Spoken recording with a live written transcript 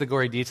the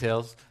gory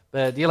details,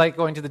 but do you like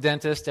going to the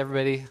dentist?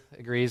 Everybody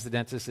agrees the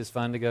dentist is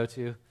fun to go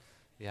to?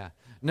 Yeah.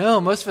 No,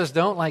 most of us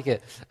don't like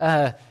it.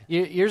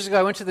 Years ago,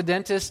 I went to the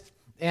dentist,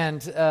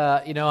 and,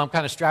 I'm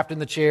kind of strapped in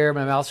the chair,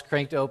 my mouth's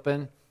cranked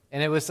open,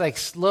 and it was like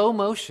slow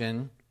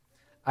motion.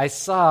 I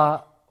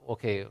saw,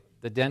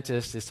 the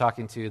dentist is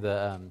talking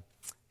to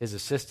his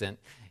assistant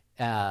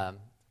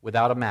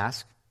without a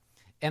mask,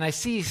 and I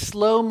see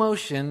slow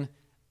motion,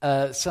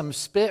 some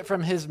spit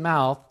from his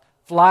mouth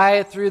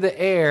fly through the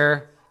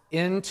air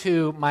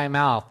into my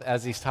mouth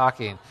as he's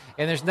talking.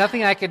 And there's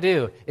nothing I could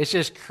do. It's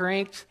just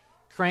cranked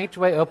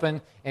way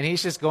open, and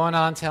he's just going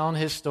on telling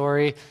his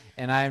story,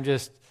 and I'm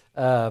just,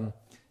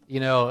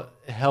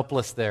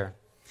 helpless there.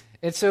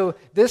 And so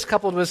this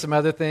coupled with some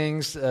other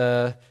things,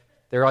 they're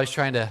always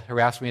trying to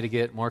harass me to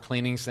get more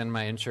cleanings than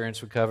my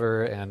insurance would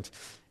cover,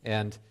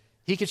 and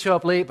he could show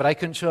up late, but I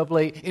couldn't show up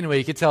late. Anyway,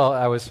 you could tell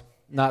I was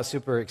not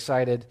super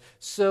excited.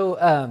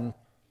 So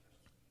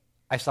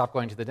I stopped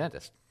going to the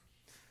dentist.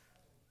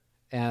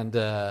 And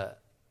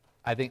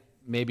I think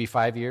maybe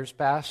 5 years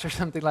passed or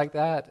something like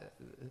that,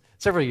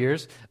 several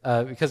years,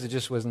 because it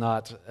just was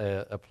not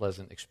a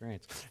pleasant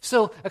experience.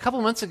 So a couple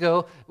months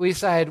ago, we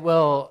decided,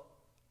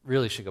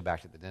 really should go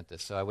back to the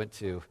dentist. So I went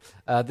to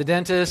the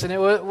dentist, and it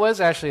was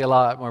actually a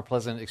lot more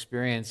pleasant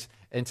experience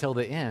until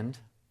the end,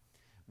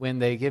 when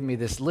they give me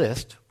this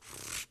list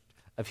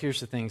of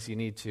here's the things you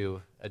need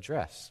to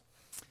address.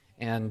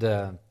 And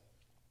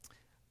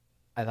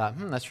I thought,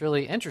 that's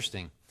really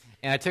interesting.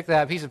 And I took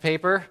that piece of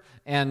paper,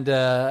 and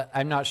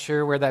I'm not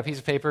sure where that piece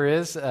of paper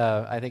is.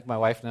 I think my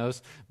wife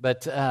knows.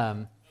 But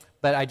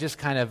I just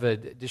kind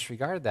of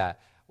disregarded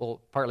that.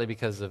 Well, partly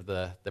because of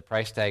the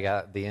price tag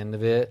at the end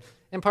of it,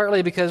 and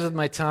partly because of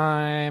my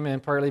time,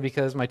 and partly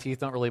because my teeth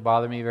don't really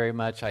bother me very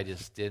much. I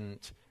just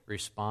didn't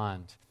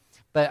respond.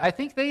 But I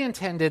think they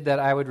intended that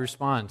I would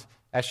respond.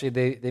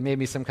 Actually, they made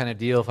me some kind of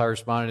deal if I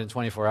responded in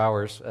 24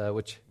 hours,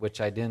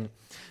 which I didn't.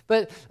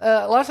 But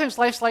a lot of times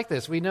life's like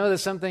this. We know that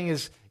something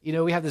is,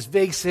 we have this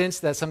vague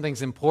sense that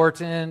something's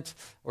important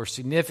or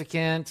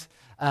significant,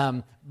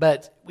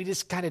 but we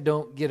just kind of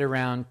don't get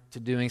around to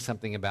doing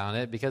something about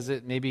it because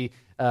maybe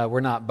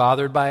we're not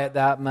bothered by it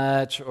that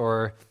much,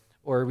 or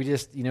we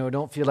just,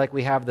 don't feel like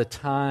we have the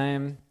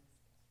time.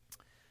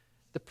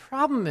 The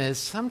problem is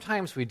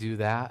sometimes we do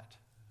that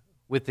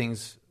with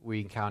things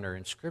we encounter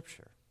in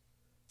Scripture.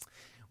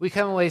 We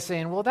come away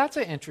saying, that's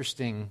an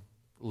interesting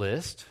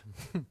list.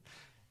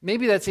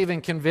 Maybe that's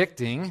even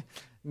convicting.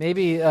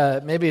 Maybe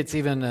it's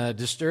even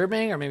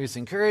disturbing, or maybe it's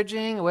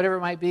encouraging, or whatever it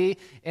might be.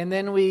 And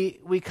then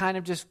we kind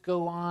of just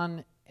go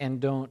on and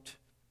don't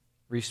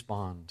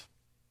respond.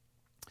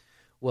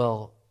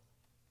 Well,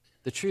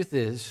 the truth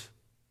is,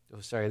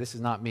 this is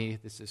not me.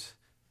 This is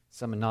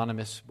some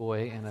anonymous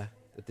boy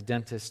at the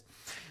dentist.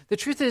 The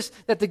truth is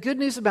that the good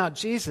news about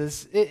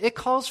Jesus, it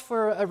calls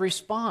for a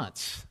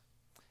response.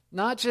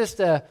 Not just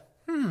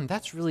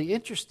that's really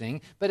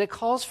interesting, but it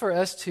calls for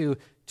us to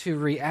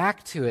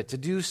react to it, to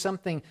do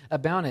something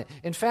about it.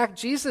 In fact,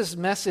 Jesus'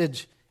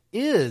 message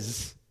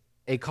is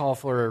a call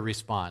for a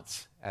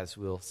response, as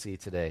we'll see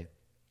today.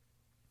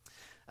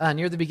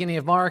 Near the beginning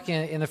of Mark,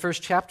 in the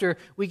first chapter,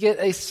 we get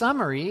a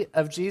summary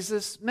of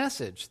Jesus'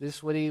 message. This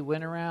is what he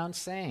went around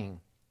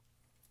saying.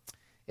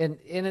 And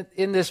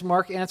in this,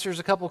 Mark answers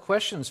a couple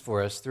questions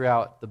for us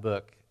throughout the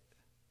book.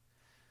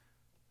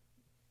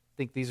 I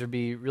think these would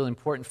be really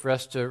important for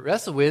us to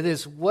wrestle with,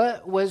 is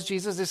what was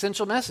Jesus'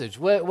 essential message?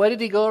 What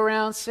did he go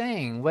around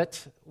saying?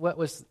 What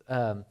was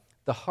the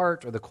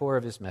heart or the core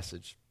of his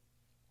message?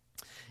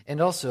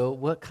 And also,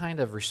 what kind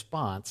of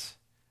response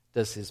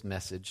does his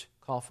message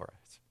call for?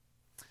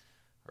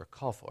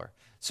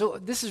 So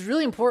this is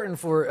really important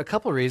for a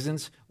couple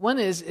reasons. One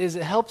is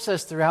it helps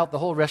us throughout the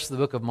whole rest of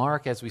the book of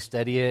Mark as we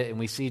study it and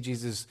we see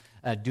Jesus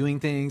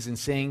doing things and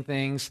saying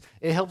things.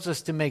 It helps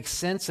us to make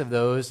sense of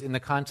those in the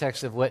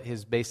context of what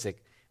his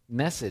basic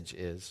message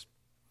is.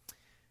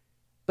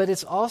 But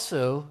it's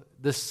also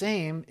the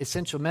same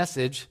essential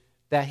message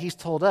that he's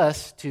told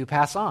us to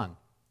pass on.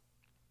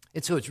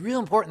 And so it's real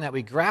important that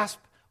we grasp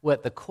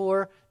what the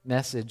core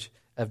message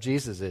of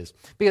Jesus is.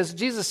 Because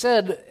Jesus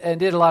said and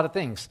did a lot of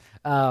things.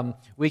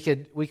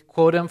 We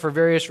quote him for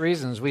various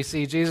reasons. We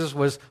see Jesus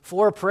was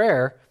for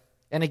prayer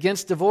and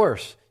against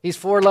divorce. He's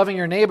for loving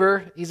your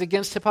neighbor. He's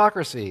against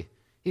hypocrisy.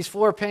 He's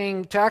for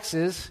paying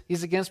taxes.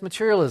 He's against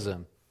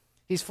materialism.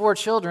 He's for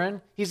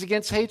children. He's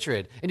against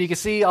hatred. And you can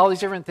see all these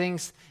different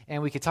things,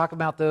 and we could talk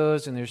about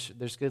those, and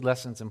there's good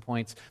lessons and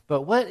points.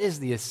 But what is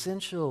the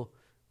essential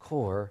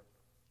core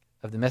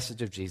of the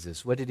message of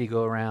Jesus? What did he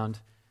go around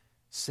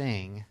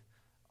saying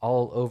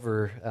all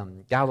over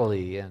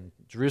Galilee and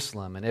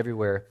Jerusalem and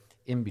everywhere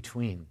in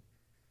between?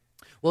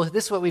 Well,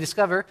 this is what we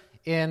discover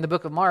in the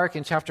book of Mark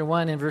in chapter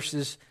 1 in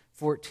verses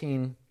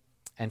 14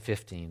 and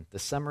 15, the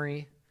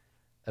summary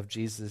of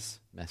Jesus'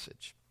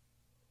 message.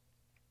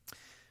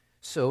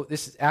 So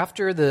this is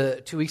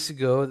after 2 weeks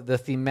ago, the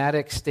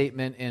thematic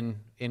statement in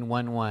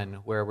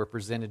 1:1, where we're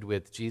presented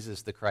with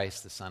Jesus the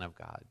Christ, the Son of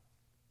God.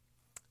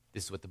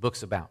 This is what the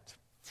book's about.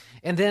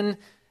 And then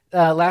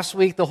last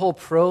week, the whole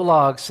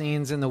prologue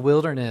scenes in the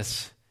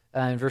wilderness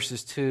in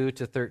verses 2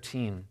 to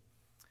 13.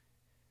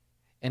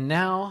 And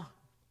now,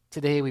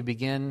 today we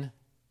begin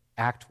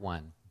Act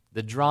 1.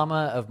 The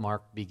drama of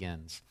Mark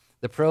begins.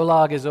 The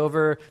prologue is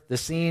over. The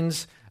scene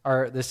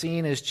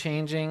is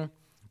changing.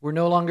 We're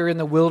no longer in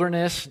the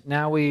wilderness.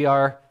 Now we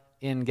are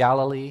in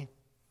Galilee.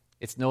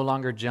 It's no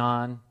longer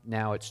John.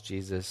 Now it's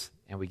Jesus.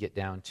 And we get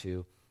down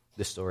to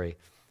the story.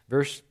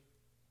 Verse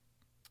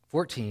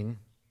 14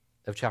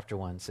 of chapter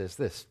 1 says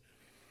this,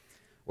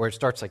 or it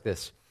starts like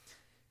this.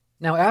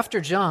 Now after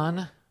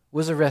John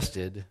was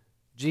arrested,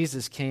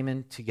 Jesus came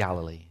into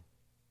Galilee.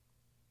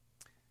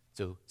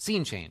 So,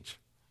 scene change.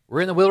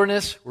 We're in the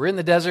wilderness, we're in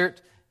the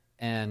desert,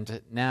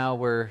 and now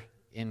we're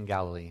in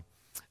Galilee.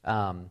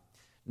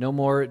 No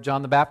more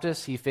John the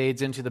Baptist. He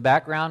fades into the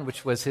background,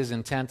 which was his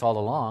intent all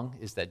along,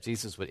 is that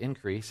Jesus would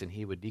increase and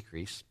he would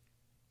decrease.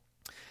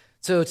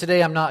 So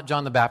today I'm not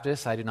John the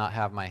Baptist. I do not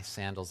have my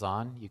sandals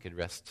on. You could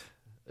rest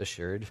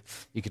assured.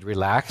 You could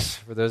relax,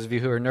 for those of you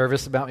who are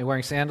nervous about me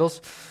wearing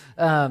sandals.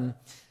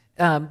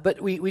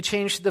 But we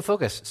changed the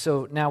focus.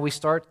 So now we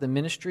start the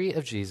ministry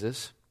of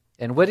Jesus.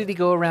 And what did he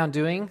go around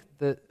doing?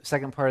 The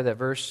second part of that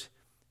verse,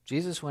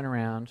 Jesus went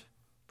around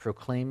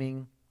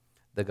proclaiming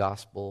the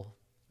gospel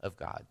of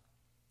God.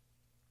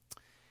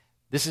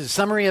 This is a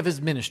summary of his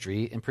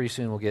ministry, and pretty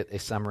soon we'll get a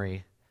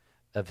summary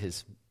of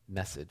his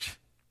message.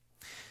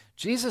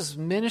 Jesus'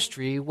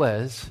 ministry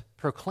was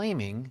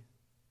proclaiming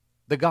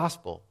the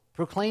gospel,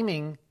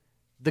 proclaiming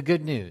the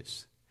good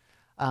news.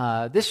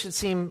 This should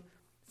seem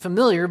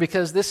familiar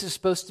because this is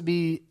supposed to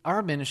be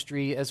our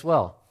ministry as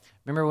well.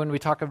 Remember when we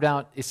talked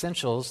about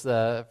essentials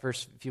the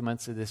first few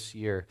months of this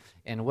year,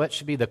 and what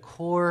should be the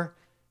core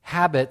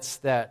habits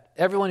that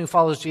everyone who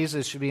follows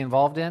Jesus should be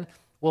involved in?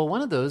 Well,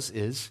 one of those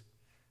is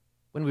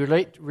when we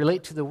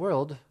relate to the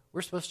world,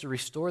 we're supposed to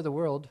restore the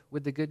world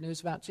with the good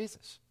news about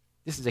Jesus.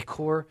 This is a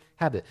core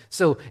habit.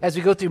 So as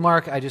we go through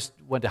Mark, I just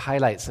want to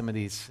highlight some of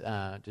these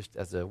just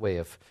as a way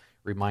of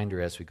reminder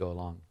as we go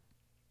along.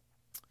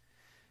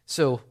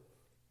 So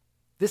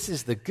this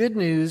is the good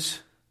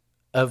news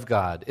of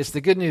God. It's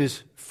the good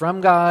news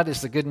from God.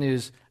 It's the good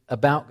news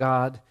about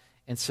God.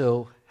 And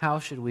so how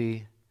should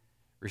we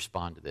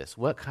respond to this?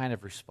 What kind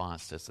of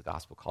response does the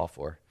gospel call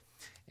for?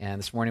 And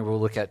this morning we'll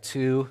look at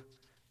two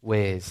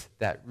ways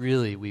that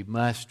really we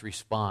must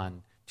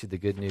respond to the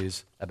good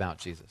news about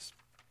Jesus.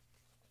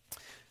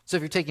 So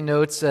if you're taking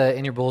notes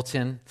in your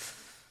bulletin,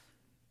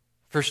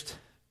 first,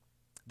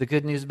 the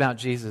good news about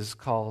Jesus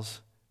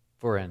calls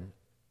for an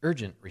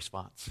urgent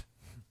response.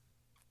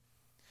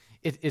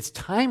 It's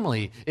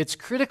timely. It's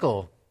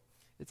critical.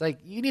 It's like,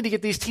 you need to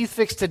get these teeth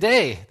fixed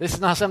today. This is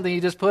not something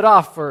you just put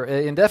off for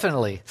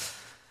indefinitely.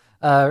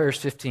 Verse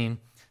 15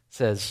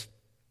 says,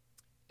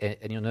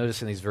 and you'll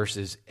notice in these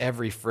verses,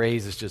 every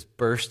phrase is just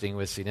bursting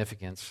with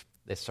significance.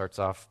 It starts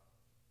off,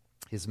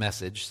 his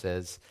message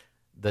says,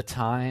 the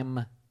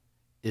time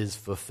is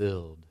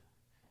fulfilled.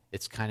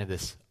 It's kind of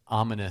this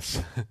ominous,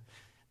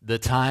 the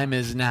time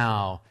is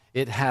now.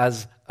 It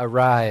has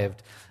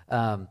arrived.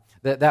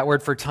 That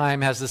word for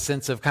time has the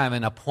sense of kind of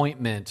an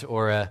appointment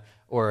or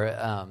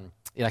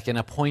like an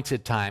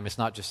appointed time. It's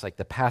not just like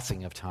the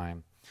passing of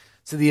time.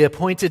 So the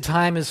appointed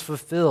time is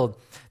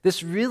fulfilled.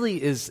 This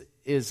really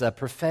is a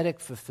prophetic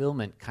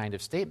fulfillment kind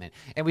of statement.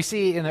 And we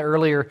see in the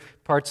earlier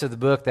parts of the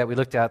book that we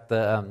looked at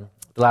the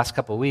last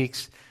couple of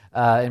weeks,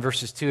 in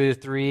verses 2 to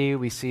 3,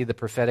 we see the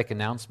prophetic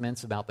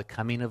announcements about the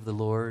coming of the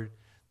Lord,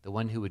 the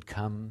one who would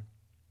come.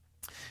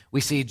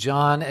 We see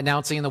John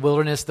announcing in the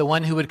wilderness the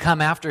one who would come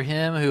after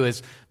him, who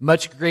is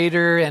much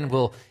greater and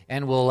will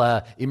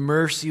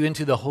immerse you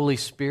into the Holy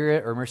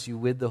Spirit, or immerse you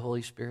with the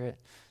Holy Spirit.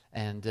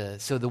 And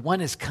so the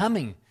one is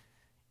coming.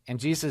 And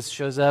Jesus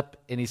shows up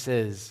and he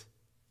says,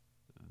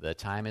 the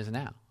time is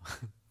now.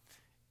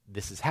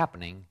 This is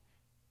happening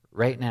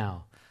right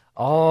now.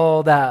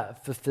 All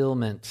that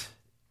fulfillment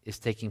is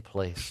taking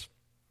place.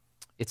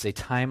 It's a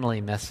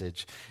timely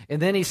message.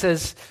 And then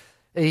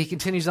he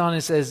continues on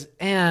and says,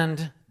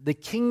 and the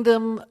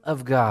kingdom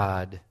of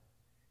God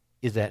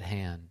is at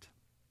hand.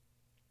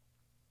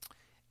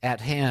 At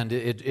hand,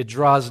 it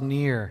draws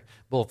near,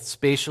 both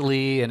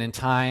spatially and in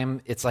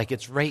time. It's like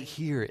it's right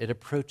here. It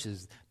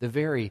approaches the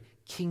very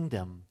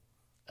kingdom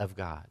of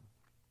God.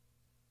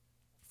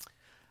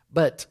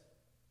 But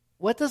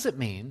what does it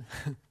mean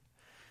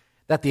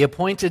that the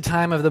appointed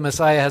time of the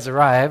Messiah has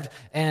arrived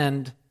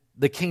and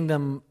the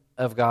kingdom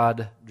of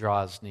God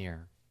draws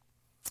near?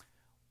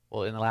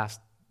 Well, in the last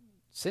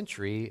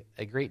century,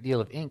 a great deal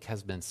of ink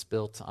has been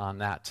spilt on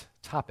that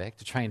topic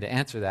to trying to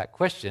answer that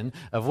question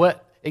of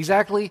what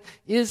exactly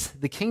is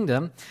the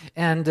kingdom.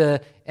 And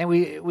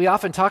we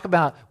often talk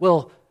about,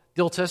 well,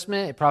 the Old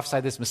Testament, it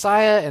prophesied this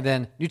Messiah, and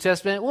then New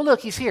Testament, well, look,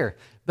 he's here.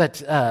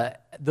 But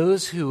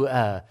those who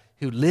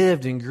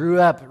lived and grew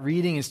up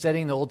reading and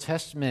studying the Old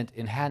Testament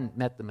and hadn't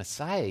met the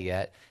Messiah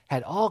yet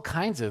had all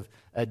kinds of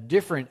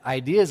different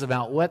ideas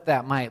about what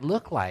that might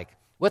look like,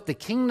 what the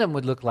kingdom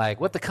would look like,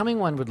 what the coming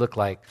one would look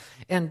like.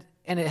 And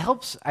it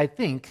helps, I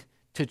think,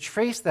 to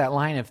trace that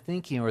line of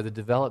thinking or the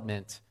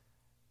development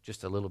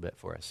just a little bit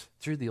for us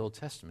through the Old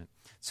Testament.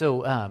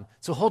 So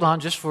hold on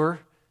just for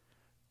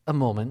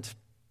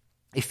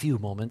a few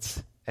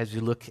moments, as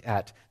you look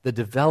at the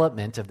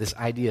development of this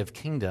idea of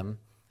kingdom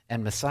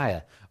and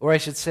Messiah. Or I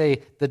should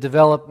say, the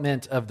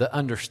development of the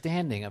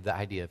understanding of the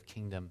idea of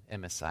kingdom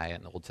and Messiah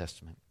in the Old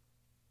Testament.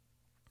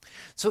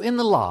 So in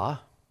the law,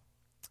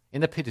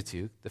 in the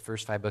Pentateuch, the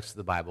first 5 books of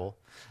the Bible,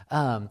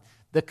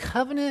 the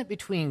covenant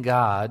between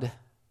God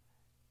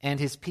and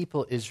his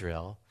people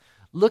Israel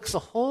looks a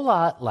whole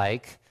lot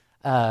like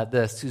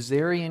the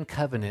suzerain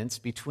covenants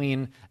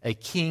between a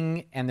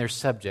king and their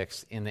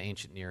subjects in the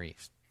ancient Near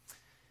East.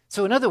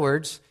 So in other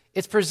words,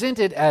 it's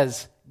presented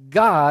as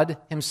God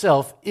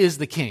himself is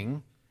the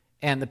king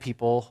and the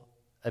people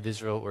of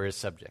Israel were his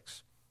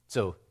subjects.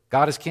 So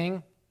God is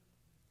king,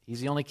 he's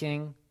the only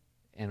king,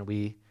 and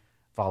we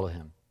follow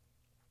him.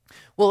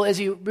 Well, as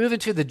you move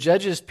into the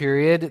Judges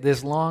period,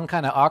 this long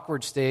kind of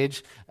awkward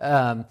stage,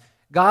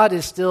 God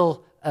is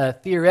still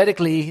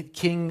theoretically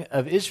king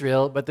of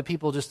Israel, but the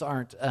people just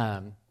aren't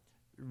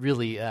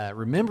really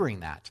remembering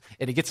that.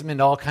 And it gets them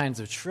into all kinds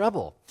of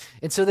trouble.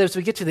 And so as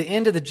we get to the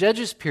end of the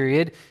Judges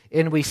period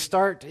and we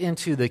start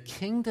into the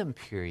kingdom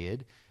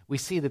period, we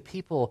see the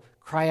people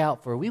cry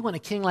out for, we want a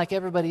king like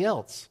everybody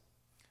else,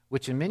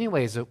 which in many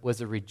ways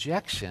was a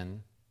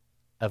rejection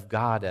of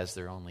God as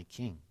their only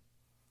king.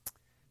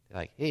 They're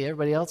like, hey,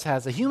 everybody else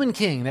has a human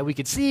king that we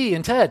could see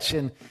and touch.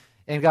 And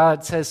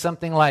God says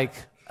something like,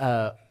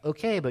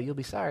 okay, but you'll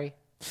be sorry.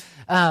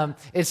 And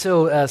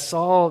so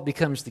Saul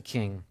becomes the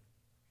king.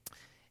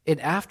 And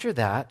after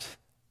that,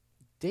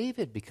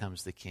 David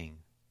becomes the king,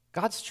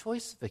 God's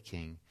choice of a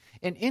king.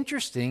 And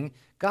interesting,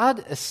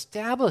 God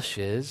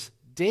establishes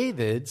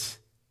David's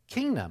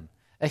kingdom.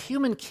 A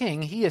human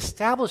king he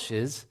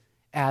establishes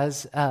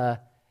as the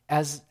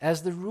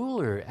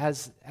ruler,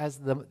 as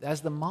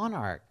the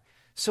monarch.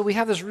 So we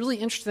have this really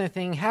interesting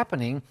thing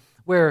happening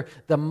where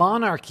the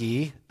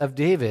monarchy of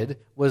David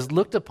was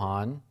looked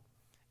upon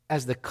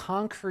as the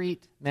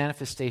concrete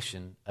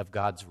manifestation of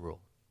God's rule.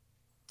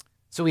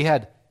 So we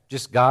had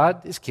just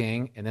God is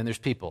king, and then there's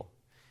people.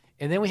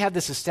 And then we have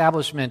this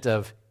establishment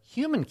of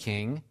human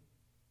king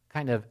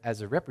kind of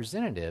as a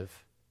representative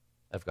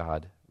of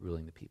God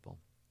ruling the people.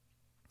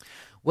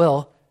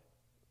 Well,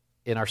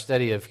 in our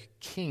study of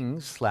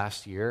Kings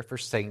last year,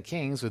 1st, 2nd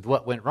Kings, with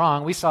what went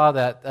wrong, we saw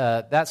that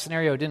that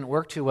scenario didn't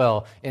work too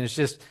well, and it's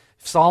just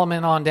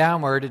Solomon on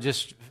downward, it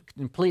just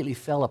completely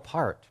fell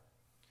apart.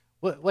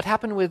 What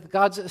happened with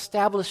God's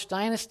established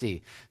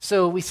dynasty?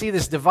 So we see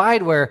this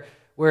divide where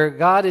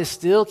God is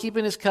still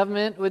keeping his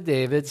covenant with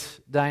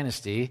David's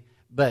dynasty,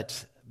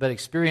 but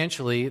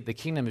experientially the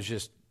kingdom is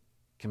just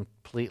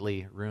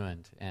completely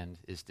ruined and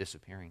is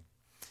disappearing.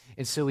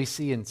 And so we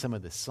see in some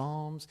of the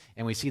Psalms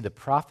and we see the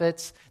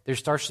prophets, there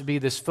starts to be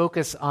this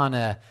focus on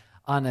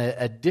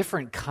a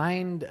different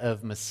kind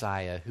of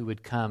Messiah who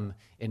would come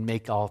and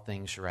make all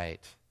things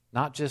right.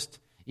 Not just,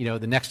 the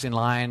next in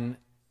line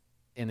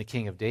in the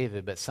King of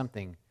David, but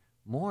something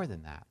more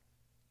than that.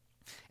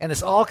 And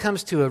this all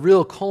comes to a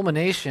real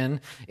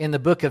culmination in the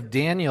book of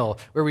Daniel,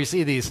 where we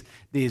see these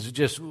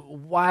just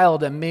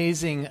wild,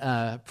 amazing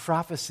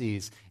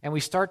prophecies. And we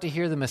start to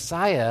hear the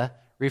Messiah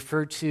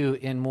referred to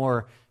in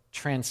more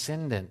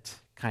transcendent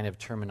kind of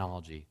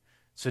terminology.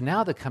 So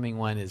now the coming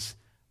one is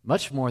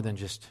much more than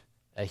just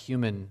a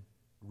human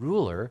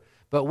ruler,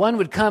 but one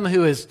would come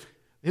who is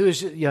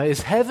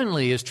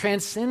heavenly, is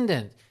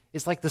transcendent,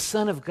 is like the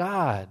Son of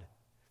God.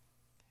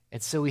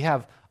 And so we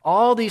have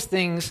all these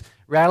things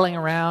rattling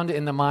around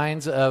in the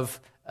minds of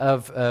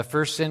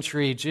first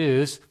century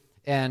Jews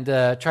and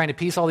trying to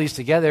piece all these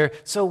together.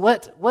 So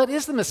what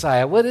is the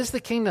Messiah? What is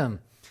the kingdom?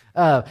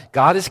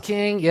 God is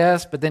king,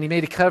 yes, but then he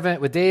made a covenant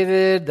with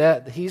David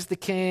that he's the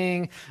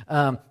king.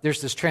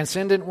 There's this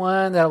transcendent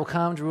one that will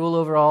come to rule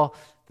over all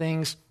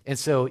things. And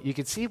so you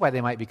can see why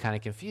they might be kind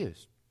of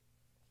confused.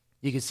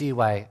 You can see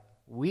why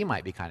we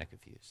might be kind of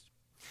confused.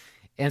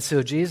 And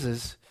so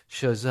Jesus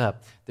shows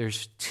up.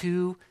 There's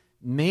two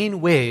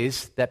main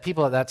ways that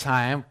people at that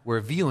time were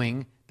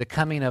viewing the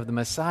coming of the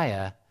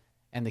Messiah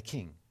and the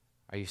king.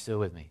 Are you still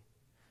with me?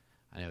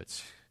 I know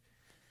it's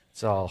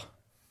all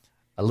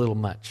a little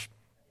much.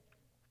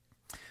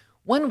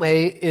 One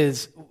way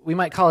is, we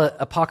might call it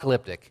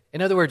apocalyptic.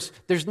 In other words,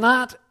 there's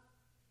not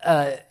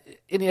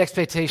any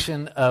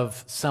expectation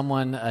of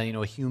someone,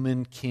 a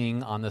human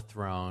king on the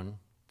throne,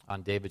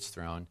 on David's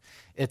throne.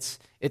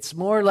 It's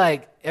more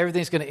like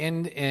everything's going to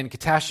end in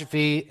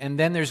catastrophe, and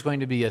then there's going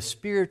to be a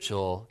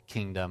spiritual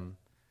kingdom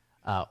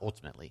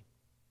ultimately.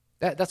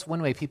 That's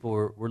one way people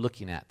were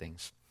looking at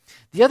things.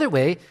 The other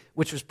way,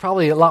 which was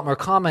probably a lot more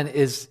common,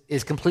 is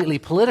completely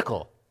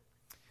political.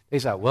 They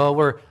thought, well,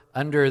 we're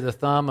under the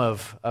thumb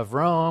of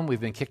Rome. We've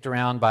been kicked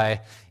around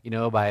by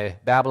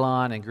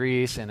Babylon and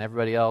Greece and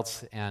everybody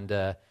else,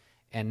 and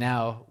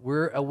now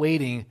we're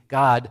awaiting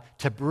God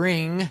to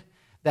bring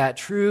that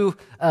true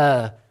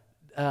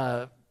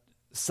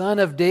son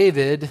of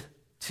David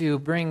to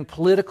bring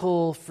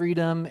political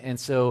freedom, and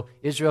so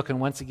Israel can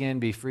once again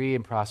be free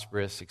and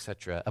prosperous,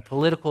 etc. A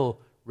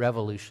political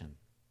revolution.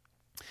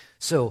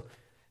 So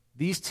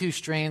these two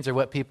strains are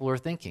what people are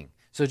thinking.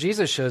 So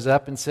Jesus shows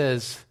up and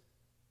says,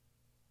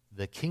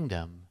 the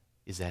kingdom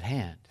is at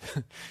hand.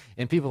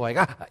 And people are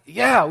like,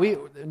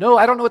 no,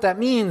 I don't know what that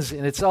means.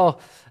 And it's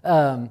all,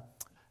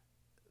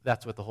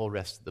 that's what the whole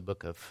rest of the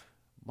book of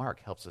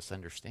Mark helps us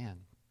understand.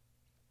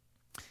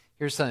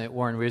 Here's something that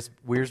Warren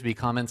Wiersbe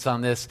comments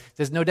on this. He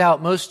says, no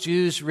doubt most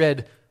Jews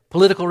read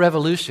political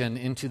revolution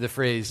into the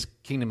phrase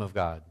kingdom of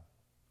God.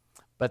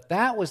 But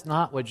that was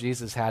not what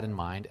Jesus had in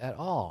mind at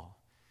all.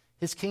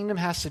 His kingdom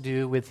has to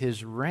do with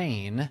his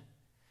reign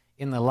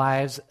in the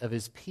lives of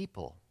his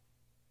people.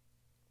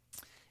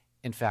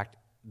 In fact,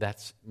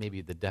 that's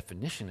maybe the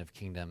definition of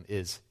kingdom,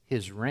 is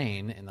his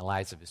reign in the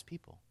lives of his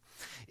people.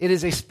 It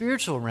is a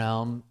spiritual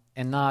realm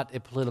and not a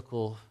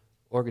political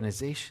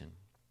organization.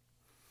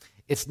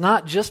 It's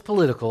not just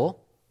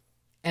political,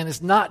 and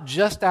it's not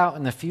just out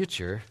in the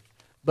future,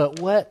 but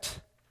what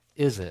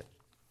is it?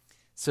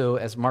 So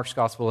as Mark's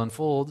gospel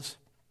unfolds,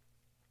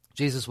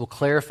 Jesus will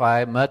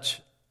clarify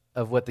much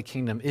of what the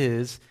kingdom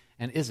is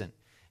and isn't.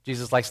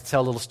 Jesus likes to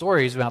tell little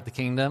stories about the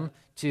kingdom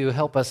to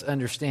help us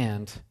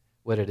understand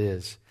what it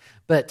is.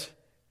 But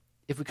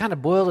if we kind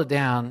of boil it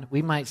down,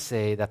 we might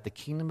say that the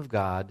kingdom of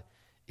God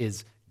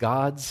is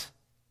God's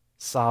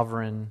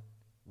sovereign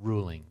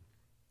ruling.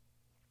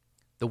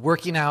 The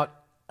working out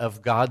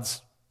of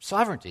God's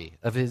sovereignty,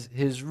 of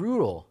his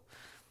rule.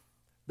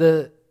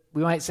 We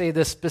might say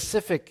the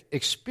specific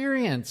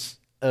experience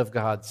of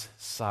God's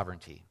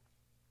sovereignty.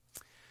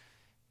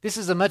 This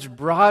is a much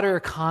broader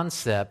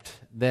concept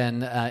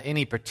than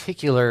any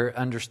particular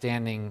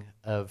understanding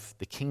of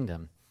the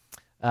kingdom.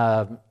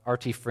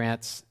 R.T.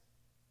 France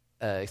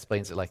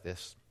explains it like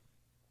this.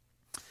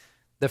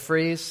 The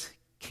phrase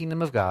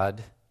kingdom of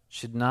God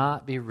should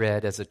not be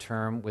read as a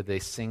term with a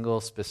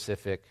single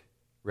specific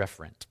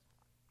referent,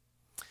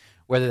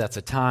 whether that's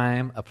a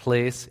time, a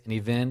place, an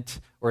event,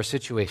 or a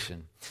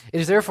situation. It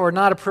is therefore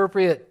not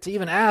appropriate to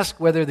even ask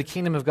whether the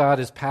kingdom of God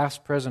is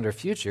past, present, or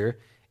future,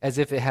 as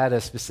if it had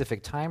a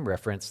specific time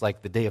reference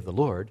like the day of the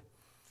Lord.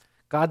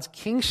 God's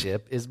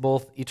kingship is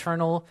both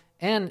eternal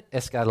and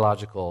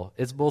eschatological.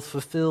 It's both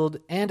fulfilled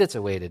and it's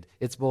awaited.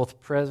 It's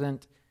both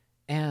present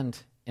and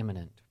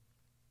imminent.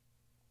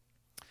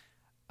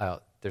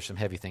 There's some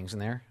heavy things in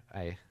there,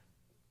 I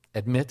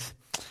admit.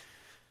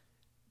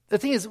 The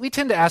thing is, we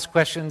tend to ask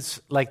questions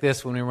like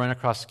this when we run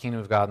across the kingdom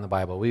of God in the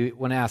Bible. We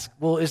want to ask,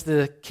 well, is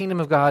the kingdom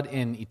of God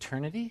in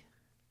eternity?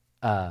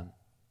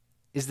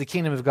 Is the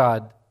kingdom of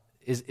God,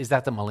 is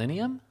that the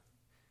millennium?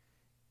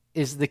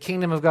 Is the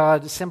kingdom of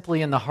God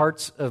simply in the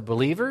hearts of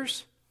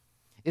believers?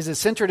 Is it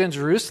centered in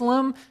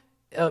Jerusalem?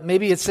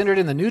 Maybe it's centered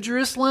in the New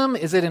Jerusalem?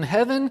 Is it in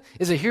heaven?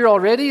 Is it here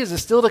already? Is it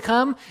still to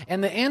come?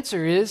 And the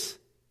answer is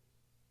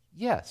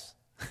yes.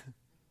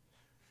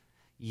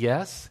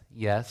 Yes,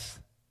 yes,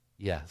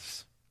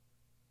 yes.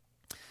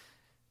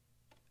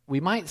 We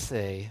might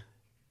say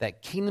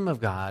that kingdom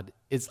of God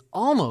is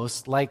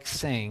almost like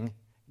saying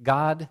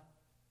God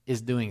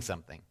is doing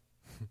something.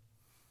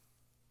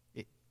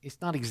 It's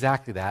not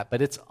exactly that,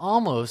 but it's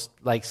almost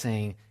like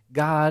saying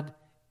God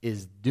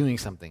is doing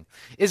something.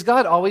 Is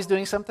God always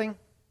doing something?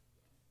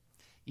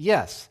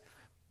 Yes.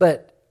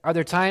 But are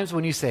there times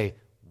when you say,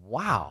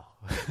 wow,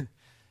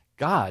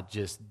 God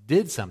just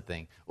did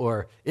something,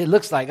 or it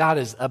looks like God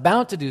is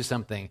about to do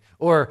something,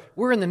 or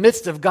we're in the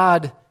midst of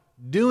God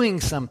doing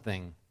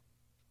something?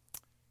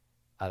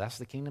 That's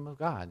the kingdom of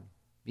God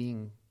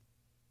being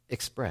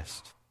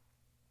expressed.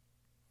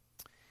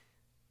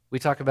 We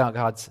talk about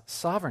God's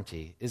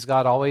sovereignty. Is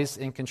God always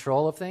in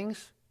control of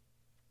things?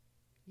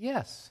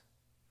 Yes.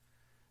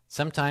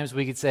 Sometimes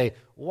we could say,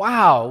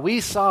 wow,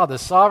 we saw the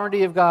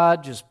sovereignty of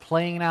God just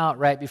playing out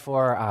right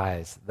before our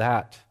eyes.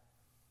 That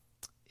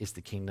is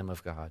the kingdom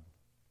of God.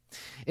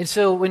 And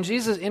so when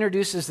Jesus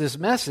introduces this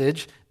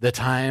message, the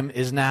time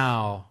is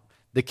now,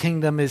 the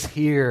kingdom is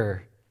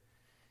here,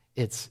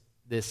 it's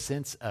this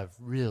sense of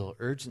real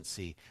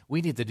urgency.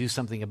 We need to do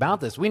something about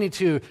this. We need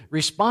to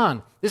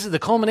respond. This is the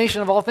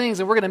culmination of all things,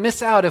 and we're going to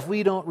miss out if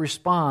we don't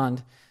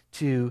respond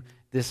to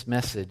this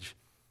message.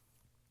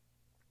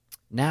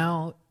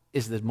 Now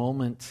is the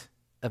moment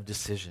of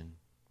decision.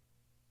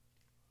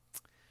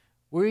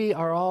 We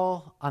are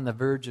all on the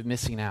verge of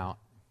missing out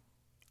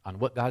on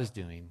what God is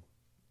doing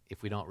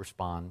if we don't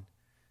respond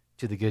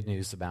to the good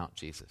news about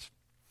Jesus.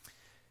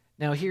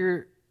 Now,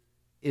 here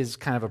is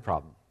kind of a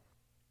problem.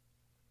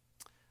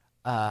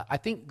 I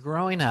think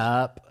growing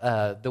up,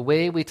 the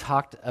way we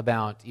talked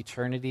about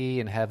eternity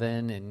and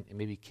heaven and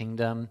maybe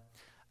kingdom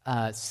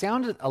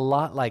sounded a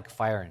lot like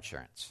fire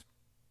insurance.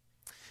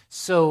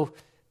 So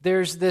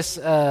there's this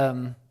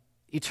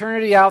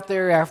eternity out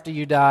there after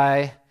you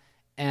die,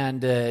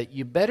 and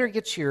you better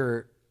get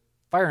your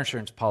fire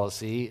insurance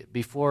policy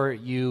before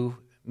you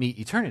meet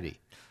eternity.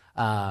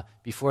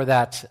 Before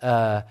that,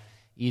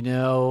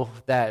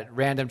 that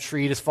random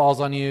tree just falls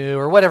on you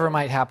or whatever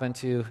might happen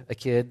to a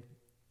kid.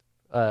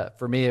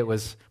 For me, it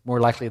was more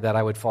likely that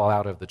I would fall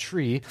out of the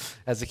tree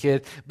as a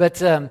kid. But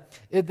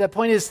the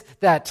point is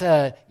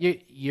that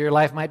your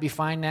life might be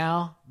fine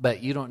now,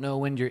 but you don't know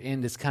when your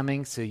end is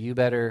coming, so you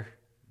better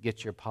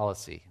get your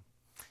policy.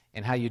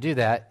 And how you do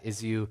that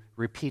is you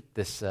repeat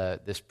this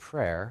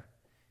prayer,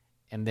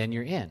 and then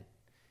you're in.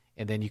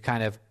 And then you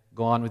kind of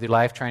go on with your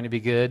life trying to be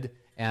good,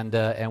 and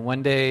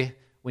one day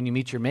when you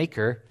meet your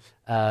Maker,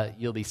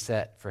 you'll be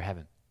set for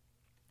heaven.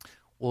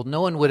 Well,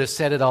 no one would have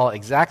said it all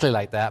exactly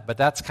like that, but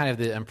that's kind of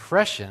the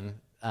impression.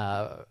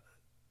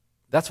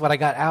 That's what I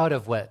got out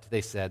of what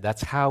they said.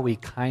 That's how we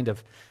kind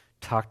of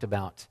talked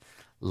about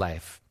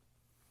life.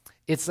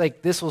 It's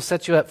like this will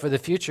set you up for the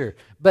future.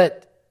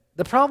 But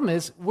the problem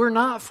is we're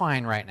not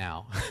fine right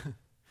now.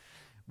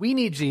 We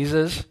need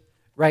Jesus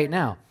right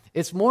now.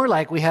 It's more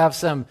like we have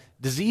some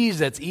disease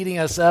that's eating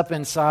us up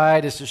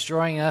inside, it's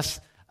destroying us,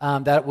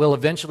 that will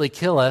eventually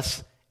kill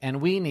us,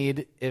 and we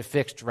need it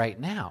fixed right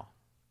now.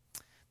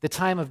 The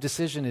time of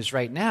decision is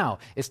right now.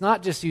 It's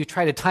not just you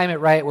try to time it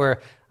right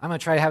where I'm going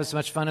to try to have as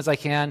much fun as I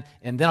can,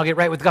 and then I'll get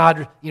right with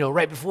God,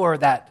 right before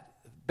that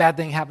bad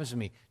thing happens to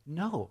me.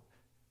 No,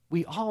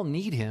 we all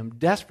need him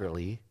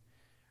desperately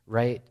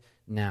right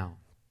now.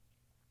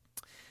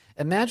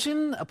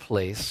 Imagine a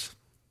place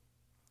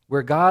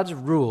where God's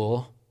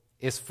rule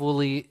is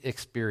fully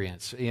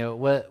experienced.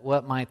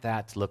 What might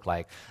that look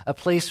like? A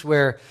place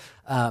where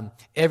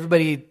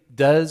everybody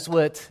does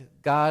what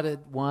God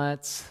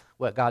wants,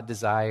 what God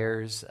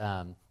desires.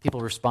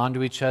 People respond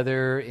to each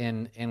other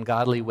in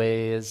godly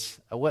ways.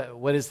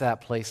 What is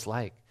that place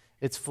like?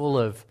 It's full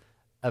of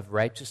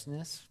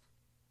righteousness.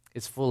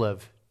 It's full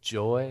of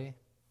joy.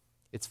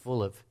 It's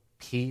full of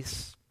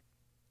peace.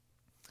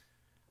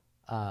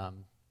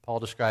 Paul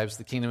describes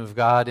the kingdom of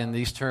God in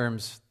these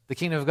terms. The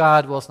kingdom of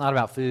God, well, it's not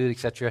about food,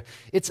 etc.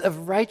 It's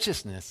of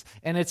righteousness,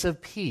 and it's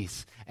of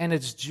peace, and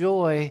it's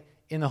joy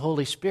in the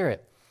Holy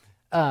Spirit.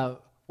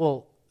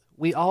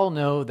 We all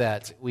know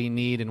that we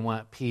need and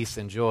want peace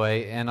and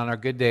joy, and on our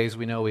good days,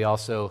 we know we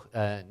also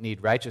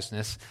need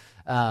righteousness.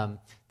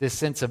 This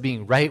sense of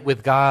being right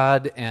with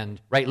God and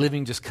right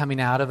living just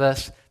coming out of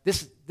us.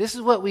 This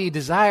is what we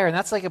desire, and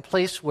that's like a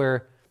place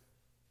where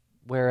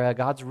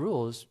God's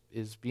rule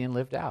is being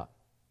lived out.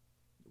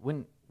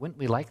 Wouldn't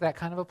we like that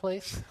kind of a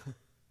place?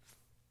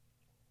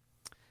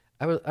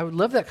 I would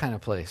love that kind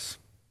of place.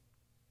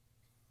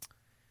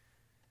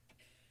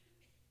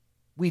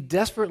 We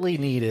desperately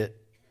need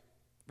it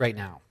right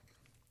now.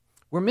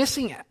 We're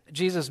missing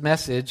Jesus'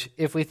 message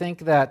if we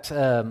think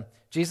that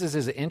Jesus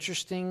is an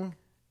interesting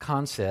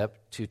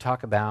concept to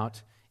talk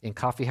about in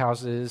coffee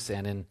houses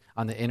and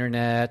on the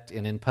internet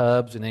and in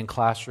pubs and in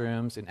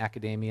classrooms and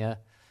academia,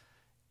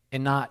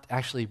 and not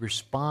actually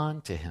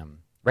respond to him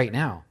right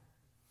now.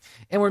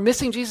 And we're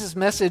missing Jesus'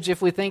 message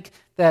if we think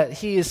that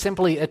he is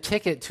simply a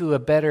ticket to a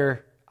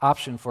better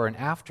option for an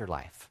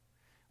afterlife.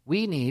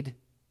 We need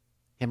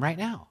him right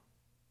now.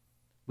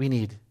 We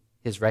need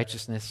his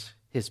righteousness,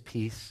 his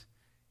peace,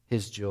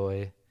 his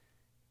joy,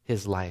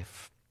 his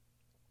life.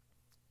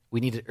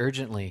 We need it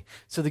urgently.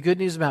 So the good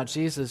news about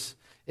Jesus,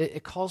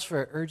 it calls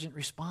for an urgent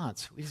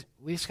response.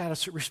 We just got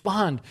to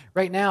respond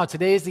right now.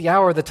 Today is the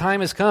hour. The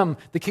time has come.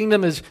 The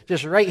kingdom is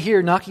just right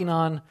here knocking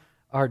on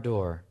our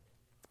door.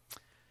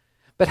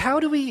 But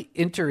how do we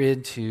enter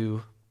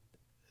into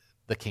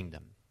the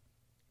kingdom?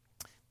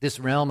 This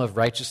realm of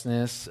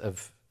righteousness,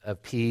 of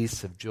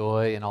peace, of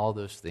joy, and all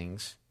those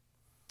things.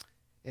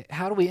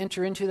 How do we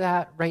enter into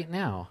that right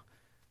now?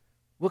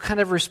 What kind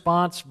of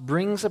response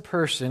brings a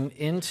person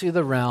into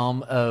the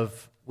realm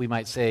of, we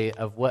might say,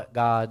 of what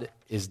God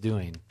is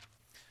doing?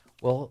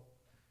 Well,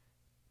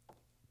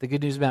 the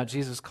good news about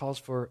Jesus calls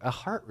for a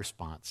heart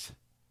response.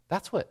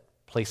 That's what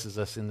places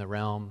us in the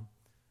realm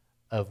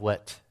of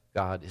what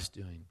God is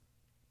doing.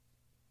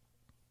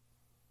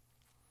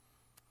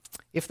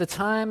 If the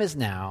time is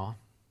now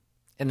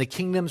and the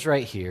kingdom's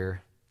right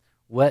here,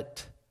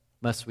 what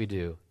must we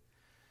do?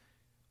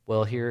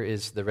 Well, here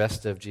is the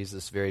rest of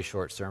Jesus' very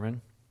short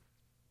sermon.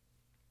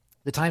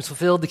 The time's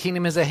fulfilled, the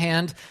kingdom is at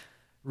hand.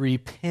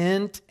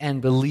 Repent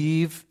and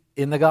believe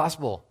in the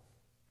gospel.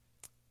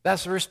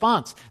 That's the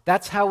response.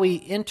 That's how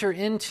we enter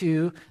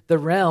into the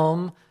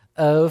realm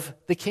of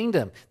the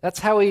kingdom. That's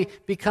how we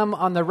become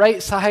on the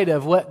right side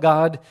of what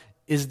God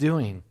is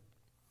doing.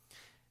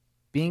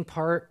 Being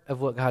part of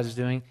what God is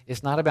doing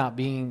is not about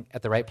being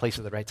at the right place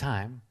at the right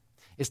time.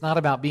 It's not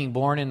about being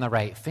born in the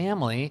right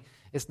family.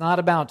 It's not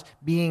about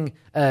being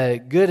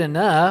good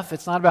enough.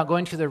 It's not about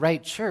going to the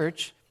right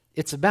church.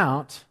 It's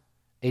about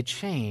a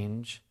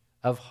change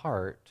of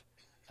heart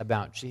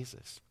about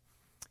Jesus.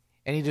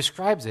 And he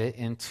describes it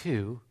in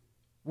two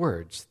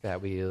words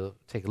that we'll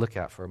take a look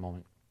at for a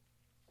moment.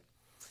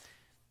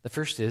 The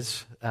first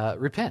is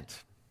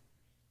repent.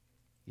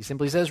 He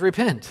simply says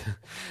repent.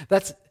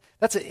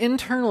 That's an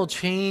internal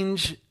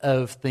change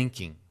of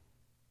thinking.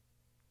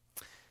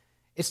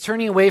 It's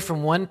turning away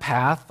from one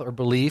path or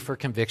belief or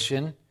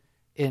conviction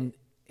and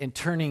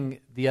turning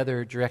the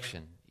other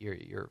direction.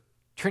 You're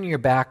turning your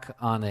back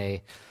on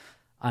a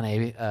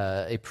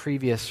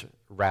previous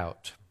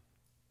route.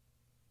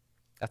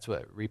 That's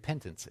what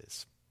repentance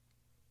is.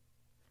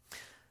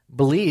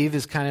 Believe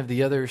is kind of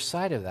the other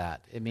side of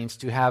that. It means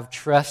to have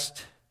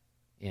trust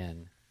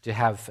in, to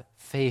have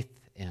faith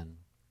in.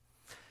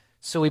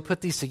 So we put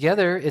these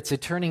together. It's a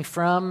turning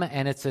from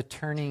and it's a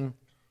turning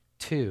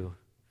to.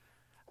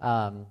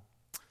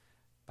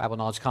 By Bible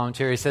Knowledge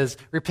Commentary says,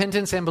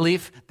 repentance and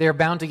belief, they are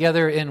bound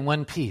together in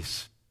one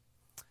piece.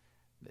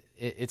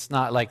 It's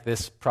not like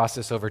this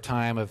process over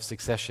time of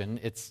succession.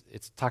 It's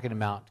talking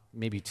about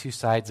maybe two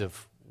sides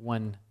of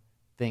one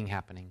thing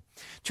happening.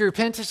 To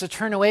repent is to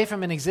turn away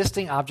from an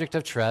existing object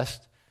of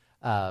trust,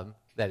 that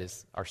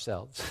is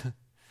ourselves.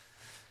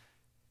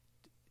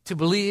 To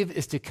believe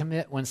is to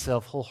commit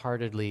oneself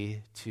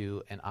wholeheartedly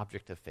to an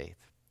object of faith.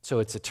 So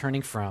it's a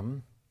turning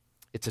from,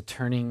 it's a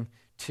turning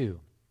to.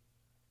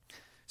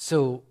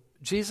 So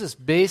Jesus'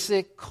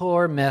 basic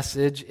core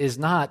message is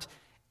not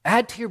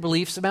add to your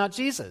beliefs about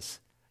Jesus.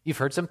 You've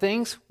heard some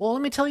things? Well,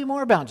 let me tell you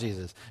more about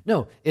Jesus.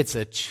 No, it's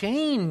a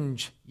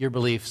change your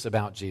beliefs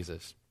about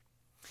Jesus.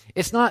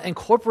 It's not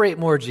incorporate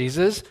more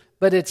Jesus,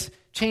 but it's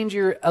change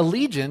your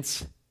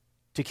allegiance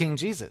to King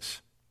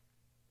Jesus.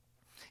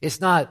 It's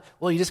not,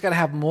 well, you just got to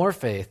have more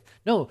faith.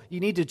 No, you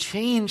need to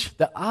change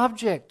the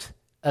object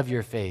of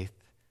your faith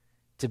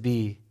to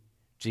be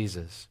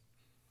Jesus.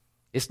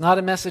 It's not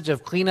a message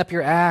of clean up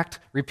your act,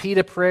 repeat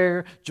a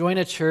prayer, join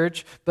a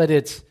church, but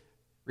it's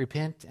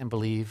repent and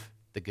believe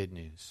the good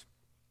news.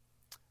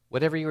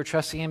 Whatever you were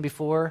trusting in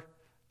before,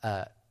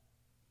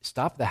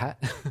 stop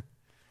that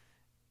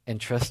and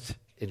trust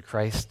in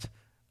Christ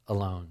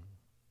alone.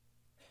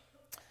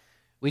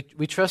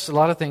 We trust a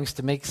lot of things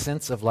to make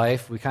sense of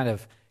life. We kind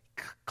of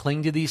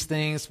cling to these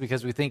things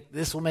because we think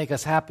this will make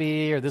us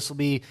happy, or this will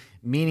be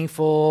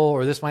meaningful,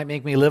 or this might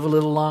make me live a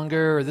little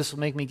longer, or this will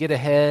make me get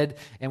ahead,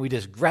 and we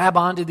just grab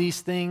onto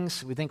these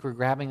things. We think we're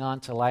grabbing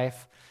onto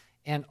life,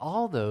 and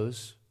all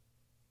those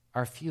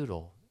are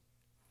futile.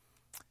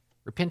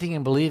 Repenting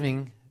and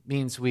believing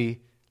means we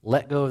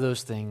let go of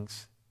those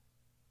things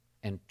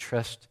and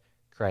trust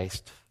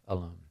Christ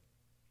alone.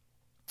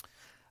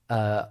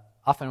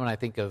 Often when I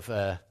think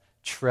of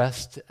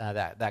trust,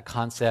 that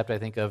concept, I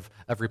think of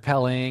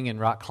rappelling and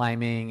rock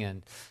climbing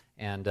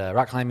and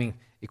rock climbing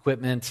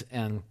equipment,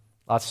 and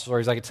lots of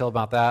stories I could tell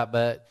about that.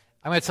 But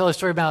I'm going to tell a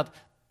story about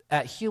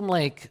at Hume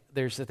Lake.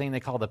 There's a thing they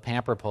call the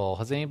Pamper Pole.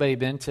 Has anybody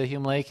been to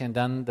Hume Lake and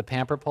done the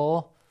Pamper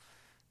Pole?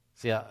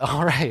 So, yeah,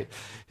 all right.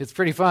 It's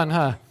pretty fun,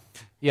 huh?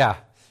 Yeah.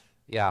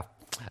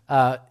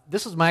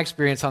 This was my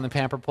experience on the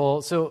Pamper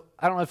Pole. So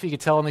I don't know if you could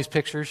tell in these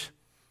pictures,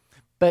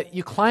 but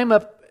you climb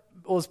up.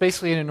 Well, it's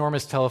basically an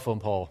enormous telephone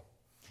pole.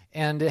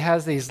 And it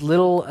has these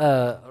little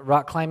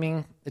rock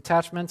climbing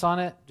attachments on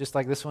it, just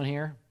like this one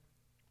here.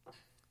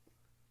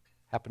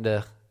 Happened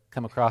to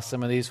come across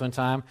some of these one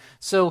time.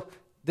 So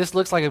this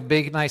looks like a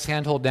big, nice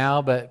handhold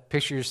now, but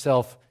picture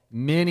yourself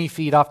many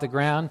feet off the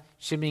ground,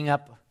 shimmying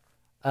up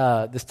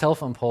this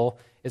telephone pole.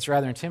 It's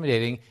rather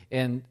intimidating,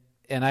 and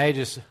I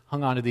just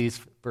hung on to these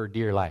for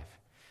dear life.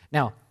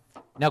 Now,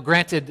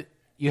 granted,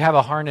 you have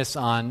a harness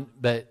on,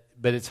 but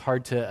it's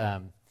hard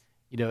to,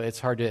 it's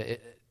hard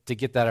to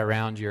get that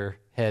around your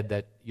head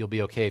that you'll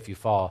be okay if you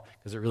fall,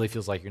 because it really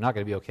feels like you're not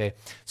going to be okay.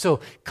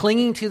 So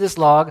clinging to this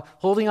log,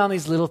 holding on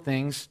these little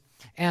things,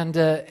 and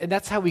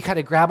that's how we kind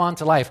of grab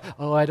onto life.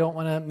 Oh, I don't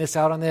want to miss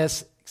out on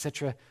this,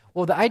 etc.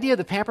 Well, the idea of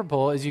the Pamper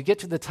Pole is you get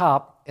to the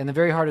top, and the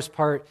very hardest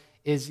part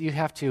is you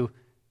have to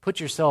put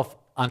yourself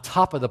on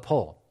top of the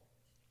pole.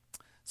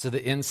 So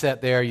the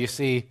inset there, you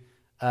see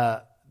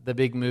the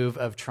big move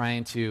of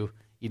trying to,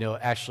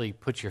 actually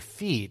put your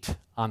feet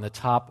on the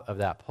top of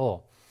that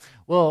pole.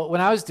 Well,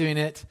 when I was doing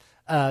it,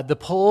 the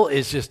pole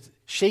is just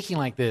shaking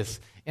like this.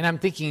 And I'm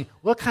thinking,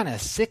 what kind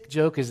of sick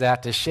joke is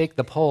that to shake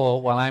the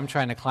pole while I'm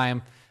trying to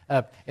climb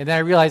up? And then I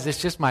realized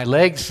it's just my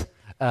legs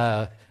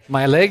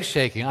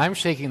shaking. I'm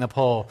shaking the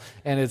pole,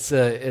 and it's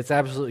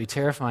absolutely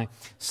terrifying.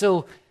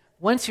 So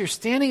once you're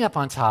standing up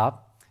on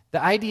top,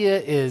 the idea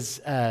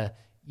is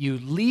you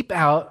leap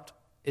out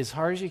as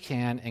hard as you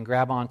can and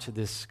grab onto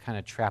this kind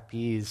of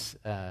trapeze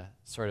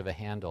sort of a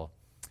handle,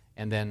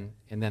 and then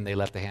they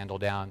let the handle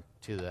down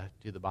to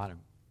the bottom.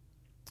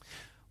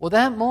 Well,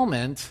 that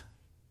moment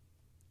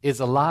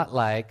is a lot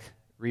like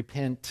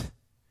repent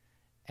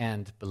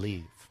and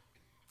believe.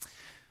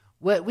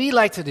 What we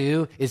like to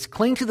do is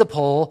cling to the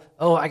pole.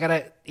 Oh, I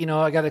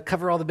gotta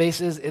cover all the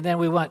bases, and then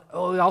we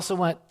also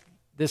want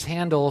this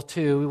handle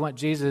too. We want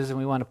Jesus, and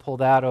we want to pull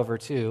that over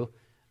too.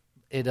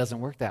 It doesn't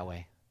work that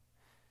way.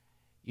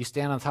 You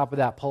stand on top of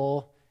that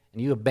pole,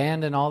 and you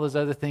abandon all those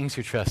other things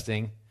you're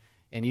trusting,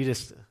 and you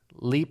just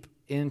leap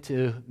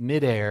into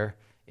midair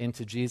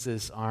into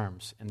Jesus'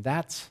 arms. And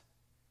that's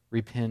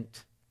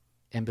repent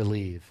and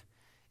believe.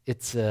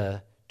 It's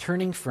a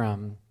turning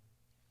from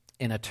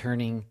and a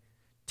turning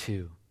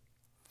to.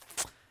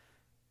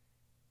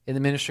 In the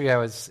ministry I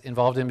was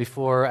involved in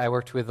before, I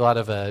worked with a lot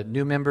of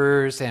new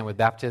members and with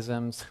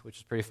baptisms, which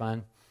is pretty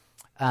fun.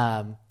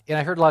 And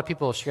I heard a lot of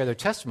people share their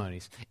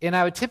testimonies. And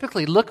I would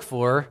typically look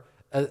for,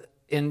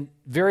 in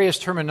various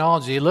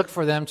terminology, look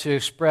for them to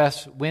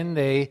express when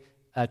they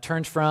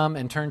turned from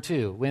and turned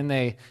to, when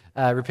they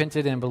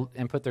repented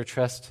and put their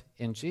trust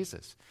in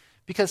Jesus.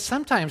 Because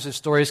sometimes the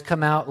stories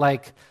come out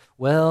like,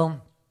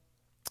 well,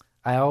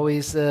 I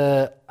always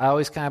kind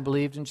of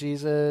believed in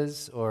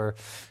Jesus, or,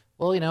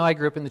 well, I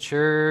grew up in the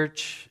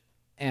church,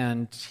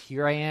 and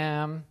here I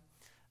am.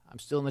 I'm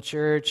still in the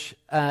church,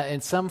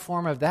 in some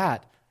form of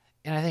that.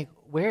 And I think,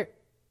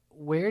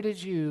 where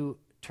did you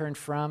turn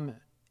from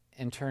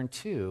and turn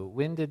to?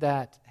 When did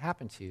that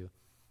happen to you?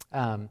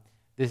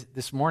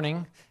 This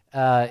morning,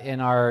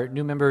 in our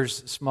new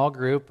members small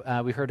group,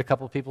 we heard a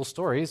couple of people's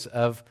stories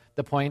of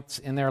the points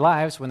in their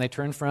lives when they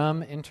turned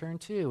from and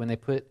turned to, when they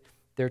put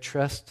their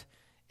trust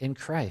in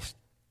Christ.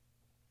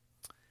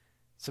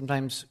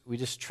 Sometimes we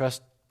just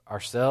trust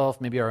ourselves,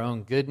 maybe our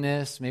own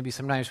goodness. Maybe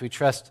sometimes we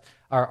trust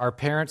our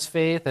parents'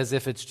 faith as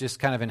if it's just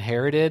kind of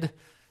inherited.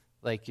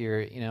 Like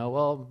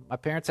well, my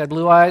parents had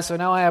blue eyes, so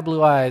now I have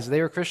blue eyes.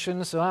 They were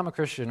Christians, so I'm a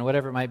Christian,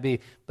 whatever it might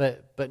be.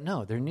 But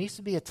no, there needs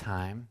to be a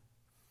time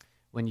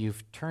when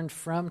you've turned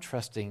from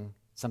trusting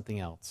something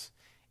else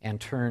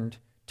and turned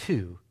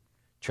to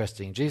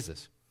trusting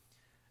Jesus.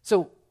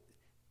 So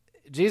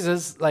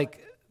Jesus,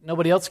 like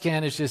nobody else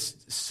can, is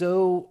just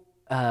so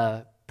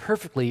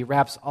perfectly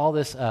wraps all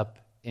this up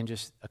in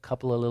just a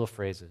couple of little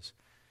phrases.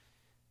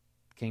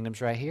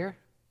 Kingdom's right here.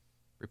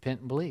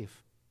 Repent and believe.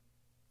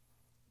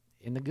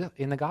 In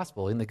the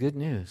gospel, in the good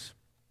news.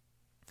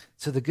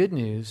 So the good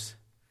news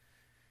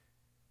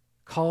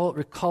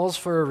calls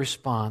for a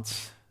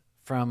response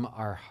from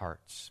our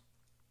hearts,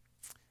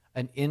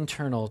 an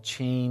internal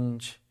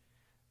change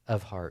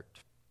of heart.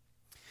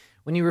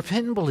 When you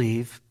repent and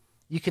believe,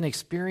 you can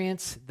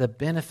experience the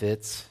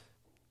benefits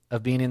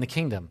of being in the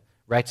kingdom: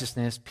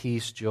 righteousness,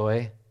 peace,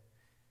 joy,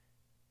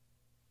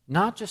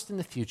 not just in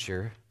the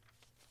future,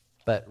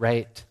 but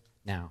right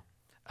now.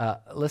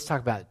 Let's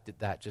talk about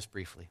that just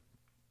briefly.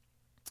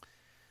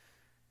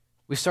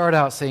 We started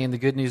out saying the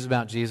good news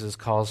about Jesus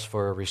calls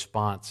for a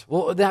response.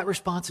 Well, that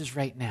response is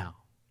right now.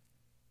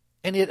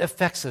 And it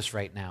affects us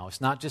right now. It's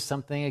not just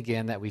something,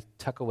 again, that we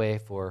tuck away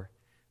for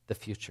the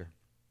future.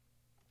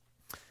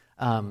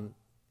 In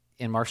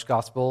Mark's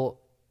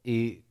gospel,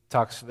 he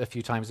talks a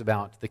few times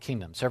about the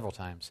kingdom, several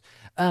times.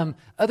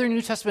 Other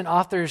New Testament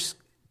authors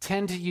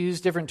tend to use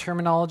different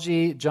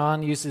terminology.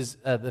 John uses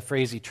the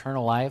phrase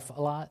eternal life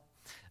a lot.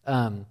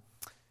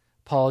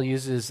 Paul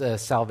uses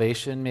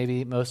salvation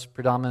maybe most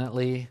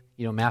predominantly.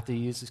 Matthew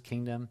uses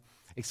kingdom,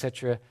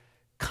 etc.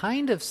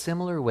 Kind of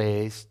similar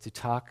ways to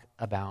talk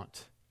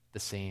about the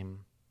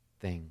same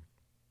thing.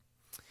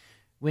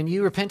 When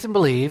you repent and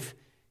believe,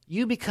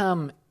 you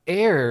become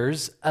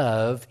heirs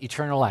of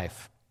eternal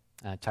life.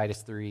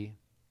 Titus 3.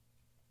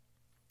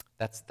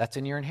 That's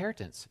in your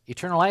inheritance.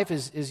 Eternal life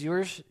is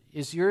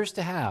yours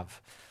to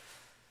have.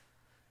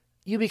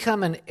 You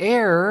become an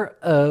heir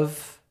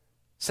of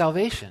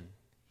salvation.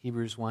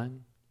 Hebrews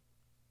 1.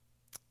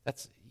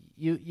 That's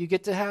you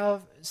get to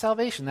have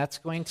salvation. That's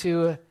going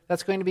to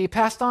be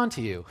passed on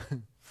to you.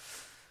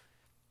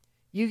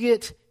 You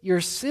get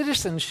your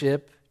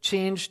citizenship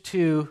changed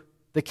to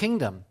the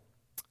kingdom.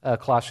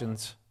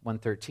 Colossians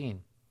 1:13.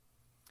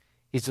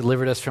 He's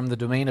delivered us from the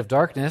domain of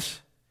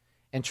darkness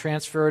and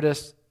transferred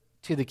us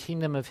to the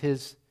kingdom of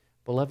his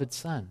beloved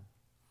Son.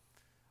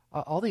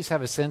 All these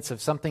have a sense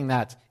of something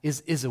that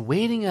is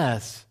awaiting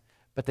us,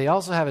 but they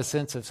also have a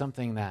sense of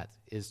something that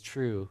is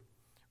true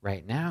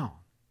right now.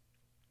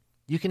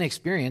 You can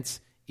experience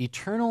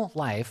eternal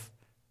life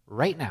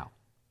right now.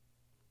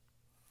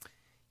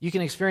 You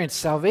can experience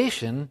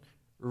salvation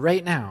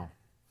right now.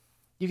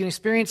 You can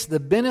experience the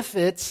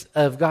benefits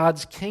of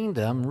God's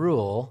kingdom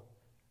rule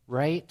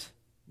right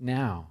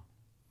now.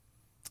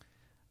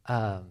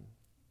 Our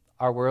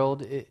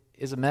world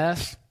is a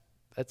mess.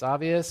 That's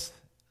obvious.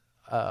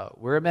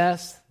 We're a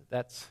mess.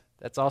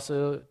 That's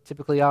also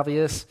typically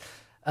obvious.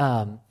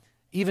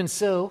 Even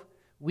so,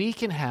 we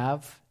can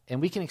have and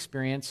we can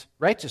experience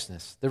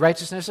righteousness, the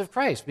righteousness of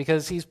Christ,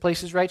 because he's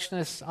placed his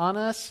righteousness on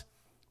us.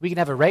 We can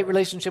have a right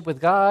relationship with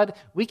God.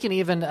 We can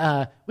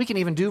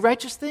even do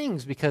righteous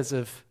things because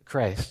of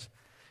Christ.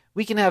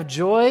 We can have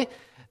joy.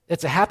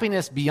 It's a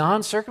happiness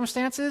beyond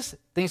circumstances.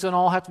 Things don't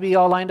all have to be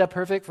all lined up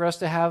perfect for us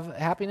to have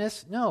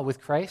happiness. No, with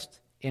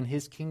Christ in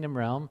his kingdom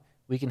realm,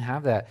 we can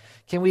have that.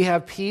 Can we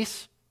have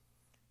peace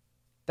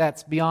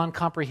that's beyond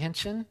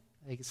comprehension,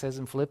 like it says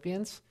in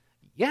Philippians?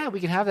 Yeah, we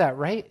can have that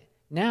right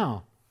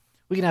now.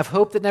 We can have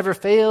hope that never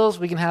fails.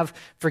 We can have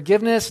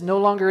forgiveness, no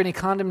longer any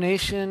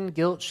condemnation,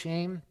 guilt,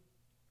 shame.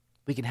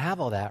 We can have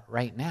all that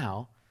right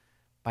now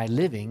by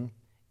living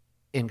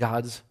in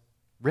God's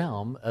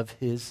realm of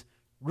his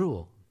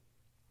rule.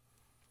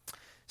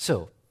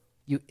 So,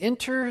 you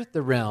enter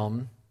the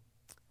realm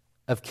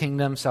of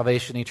kingdom,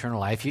 salvation, eternal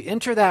life. You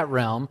enter that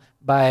realm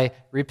by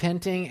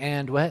repenting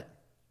and what?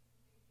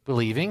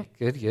 Believing.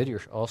 Good.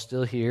 You're all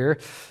still here.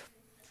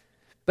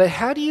 But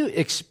how do you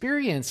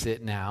experience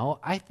it now?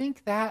 I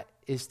think that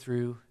is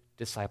through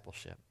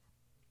discipleship.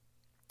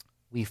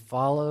 We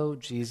follow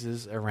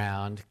Jesus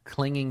around,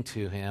 clinging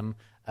to him,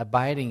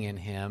 abiding in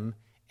him,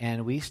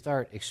 and we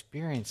start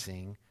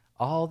experiencing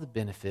all the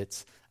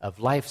benefits of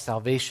life,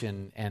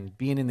 salvation, and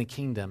being in the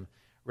kingdom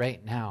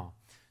right now.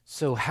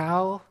 So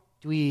how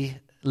do we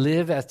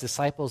live as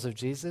disciples of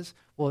Jesus?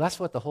 Well, that's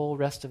what the whole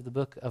rest of the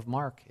book of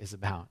Mark is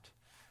about.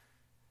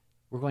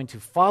 We're going to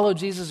follow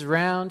Jesus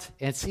around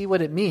and see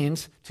what it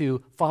means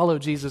to follow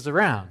Jesus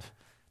around,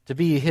 to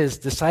be his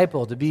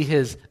disciple, to be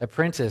his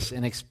apprentice,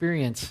 and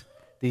experience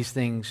these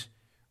things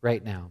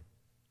right now.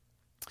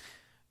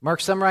 Mark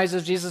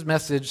summarizes Jesus'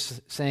 message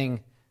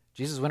saying,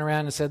 Jesus went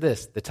around and said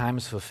this, the time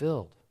is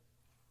fulfilled.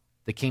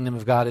 The kingdom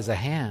of God is at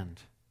hand.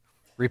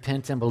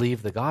 Repent and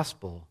believe the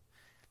gospel.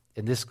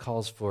 And this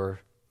calls for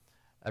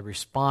a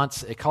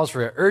response. It calls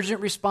for an urgent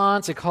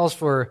response. It calls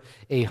for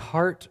a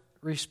heart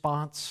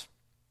response.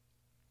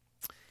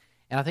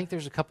 And I think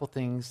there's a couple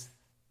things,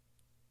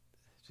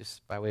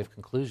 just by way of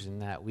conclusion,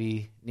 that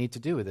we need to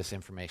do with this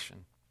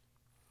information.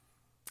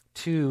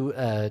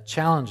 2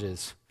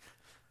 challenges.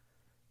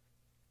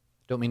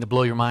 Don't mean to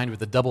blow your mind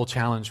with a double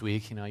challenge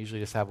week. I usually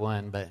just have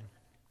one, but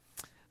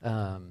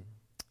I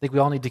think we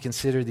all need to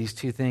consider these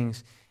 2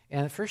 things.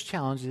 And the first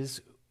challenge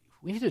is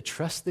we need to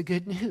trust the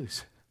good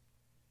news.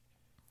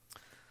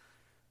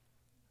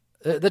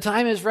 The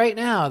time is right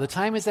now. The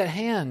time is at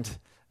hand.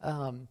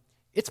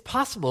 It's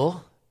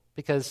possible,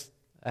 because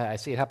I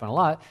see it happen a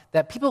lot,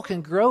 that people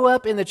can grow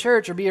up in the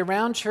church or be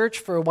around church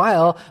for a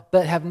while,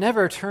 but have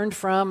never turned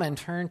from and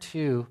turned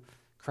to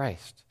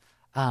Christ.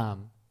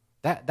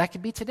 That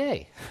could be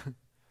today.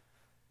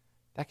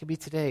 That could be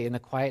today in the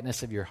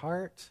quietness of your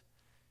heart.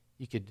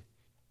 You could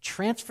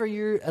transfer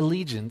your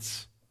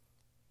allegiance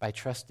by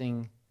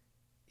trusting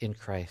in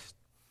Christ.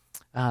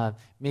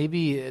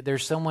 Maybe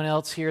there's someone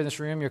else here in this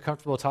room you're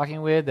comfortable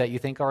talking with that you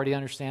think already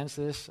understands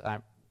this.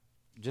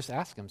 Just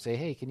ask them. Say,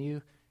 hey, can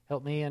you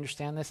help me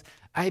understand this?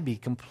 I'd be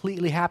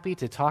completely happy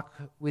to talk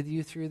with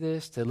you through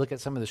this, to look at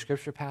some of the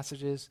scripture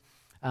passages.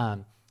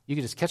 You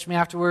can just catch me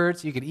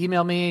afterwards. You can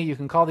email me. You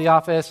can call the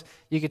office.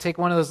 You can take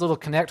one of those little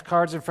Connect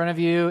cards in front of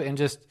you and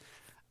just,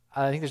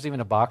 I think there's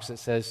even a box that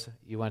says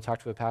you want to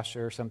talk to a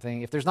pastor or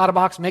something. If there's not a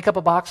box, make up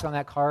a box on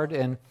that card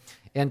and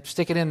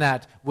stick it in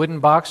that wooden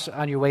box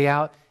on your way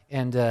out.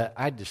 And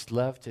I'd just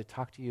love to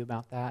talk to you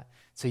about that.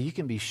 So you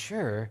can be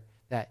sure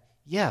that,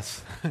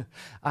 yes,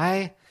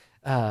 I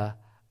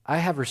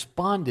have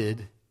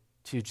responded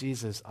to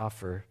Jesus'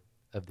 offer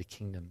of the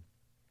kingdom.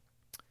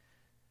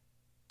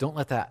 Don't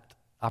let that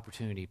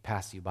opportunity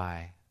pass you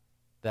by.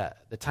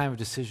 The time of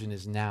decision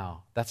is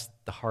now. That's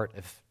the heart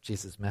of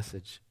Jesus'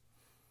 message.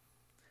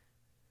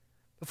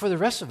 But for the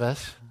rest of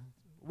us,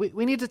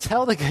 we need to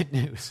tell the good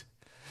news.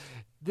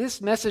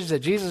 This message that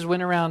Jesus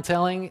went around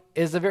telling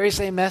is the very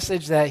same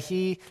message that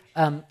he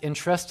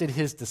entrusted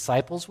his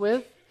disciples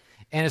with.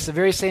 And it's the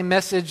very same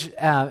message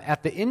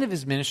at the end of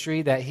his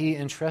ministry that he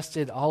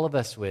entrusted all of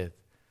us with.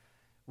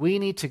 We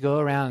need to go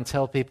around and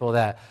tell people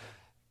that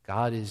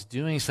God is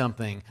doing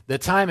something. The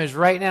time is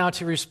right now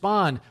to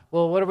respond.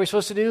 Well, what are we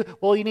supposed to do?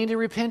 Well, you need to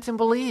repent and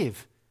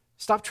believe.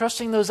 Stop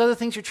trusting those other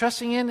things you're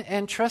trusting in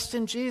and trust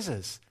in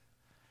Jesus.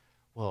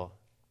 Well,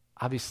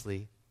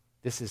 obviously,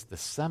 this is the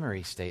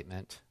summary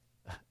statement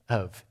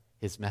of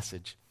his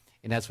message.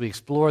 And as we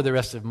explore the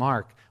rest of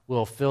Mark,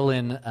 we'll fill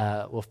in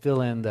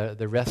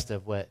the rest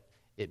of what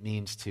it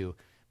means to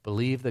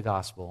believe the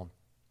gospel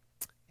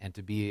and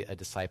to be a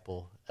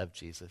disciple of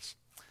Jesus.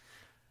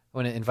 I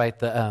want to invite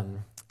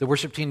the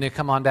worship team to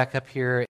come on back up here.